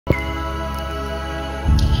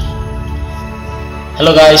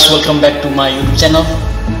Hello guys, welcome back to my YouTube channel.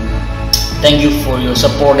 Thank you for your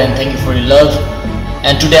support and thank you for your love.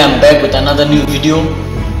 And today I'm back with another new video.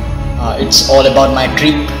 It's all about my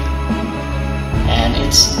trip, and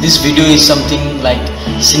this video is something like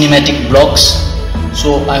cinematic vlogs.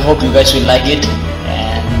 So I hope you guys will like it,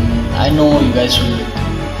 and I know you guys will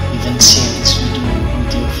even share this video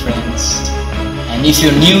with your friends. And if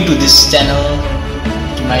you're new to this channel,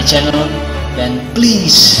 to my channel, then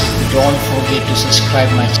please don't forget to subscribe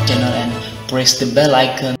my channel and press the bell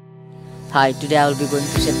icon. Hi, today I will be going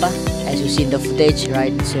to Seppa. As you see in the footage,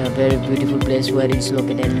 right, it's a very beautiful place where it is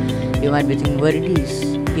located. You might be thinking where it is.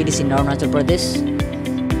 It is in Arunachal Pradesh.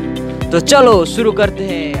 तो चलो शुरू करते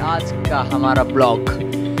हैं आज का हमारा blog.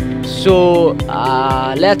 So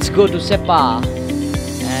let's go to Seppa.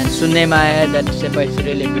 And सुनने में आया है that Seppa is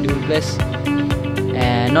really a beautiful place.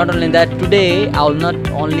 And not only that, today I will not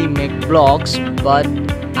only make vlogs, but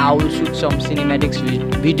I will shoot some cinematics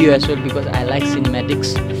video as well, because I like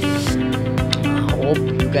cinematics. I hope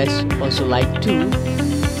you guys also like too.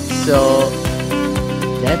 So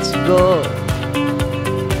let's go.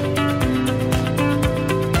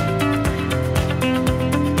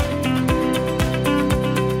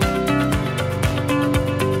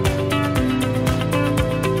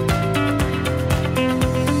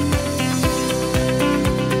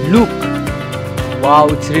 Look, wow,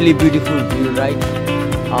 it's really beautiful view, right?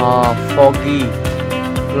 Foggy,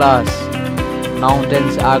 plus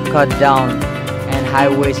mountains are cut down and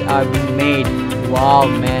highways are being made. Wow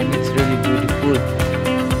man, it's really beautiful.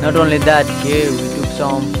 Not only that, here we took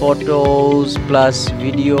some photos plus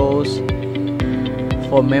videos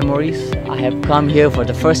for memories. I have come here for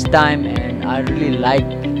the first time and I'm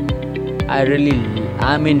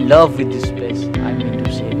in love with this place. I mean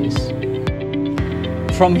to say this.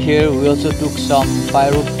 From here we also took some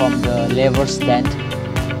firewood from the labor stand,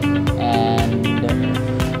 and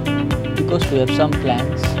because we have some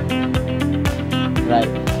plants, right?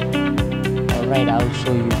 Alright, I'll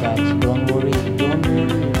show you guys. Don't worry,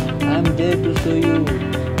 I'm there to show you.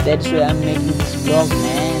 That's why I'm making this vlog,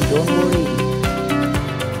 man. Don't worry.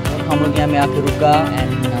 और हम लोग यहाँ में आके रुका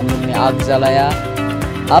and हम लोग ने आग जलाया.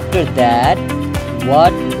 After that,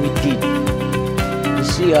 what we did, you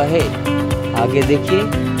see ahead, आगे देखिए,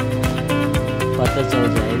 पता चल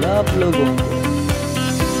जाएगा आप लोगों को.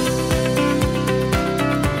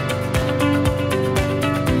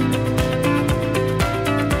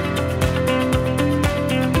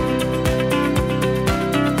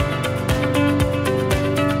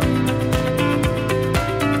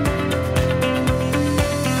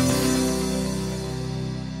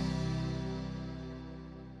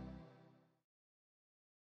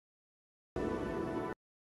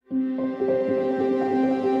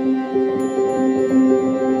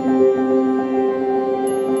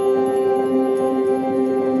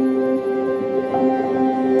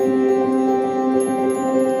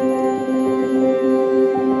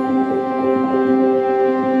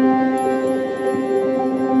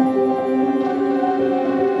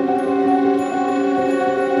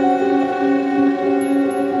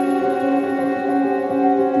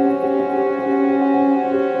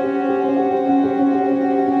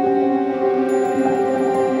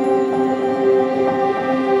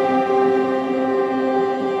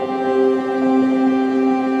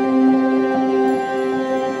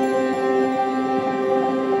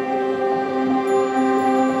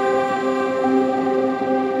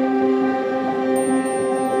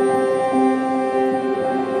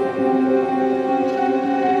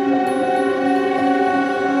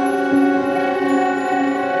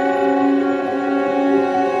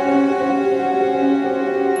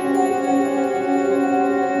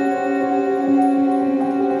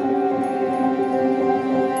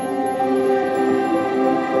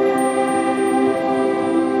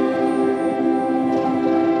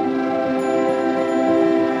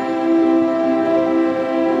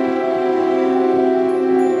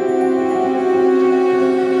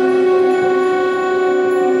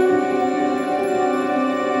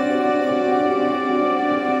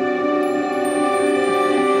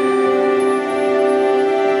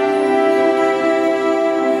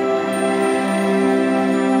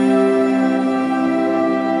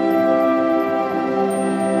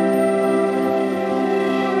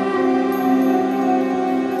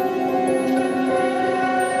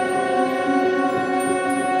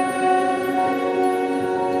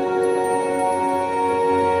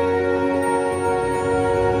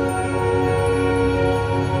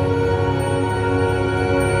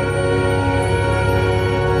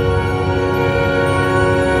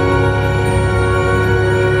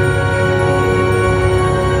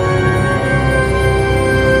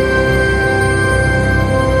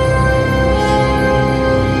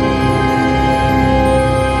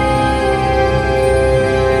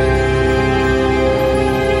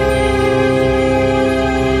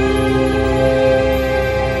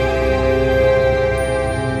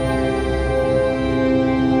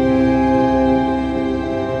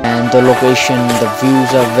 the location, the views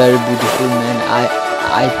are very beautiful, man.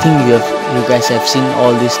 I think you guys have seen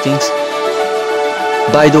all these things.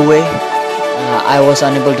 By the way, I was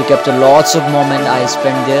unable to capture lots of moments I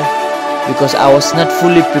spent there because I was not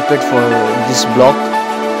fully prepared for this vlog,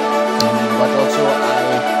 but also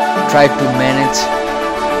I tried to manage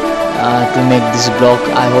to make this vlog.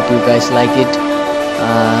 I hope you guys like it.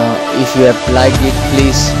 If you have liked it,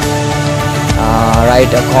 please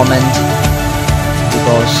write a comment,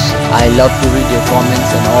 because I love to read your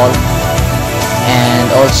comments and all. And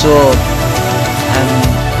also I'm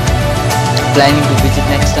planning to visit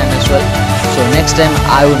next time as well, so next time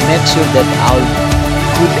I will make sure that I'll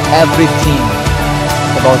put everything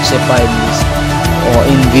about Seppa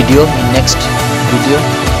in video, in next video.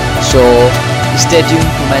 So stay tuned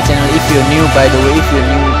to my channel. If you're new, by the way, if you're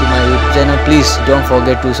new to my YouTube channel, please don't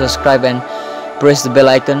forget to subscribe and press the bell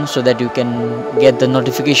icon so that you can get the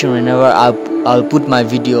notification whenever I'll put my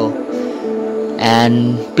video.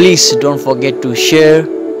 And please don't forget to share,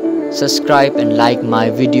 subscribe and like my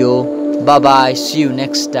video. Bye bye, see you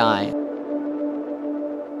next time.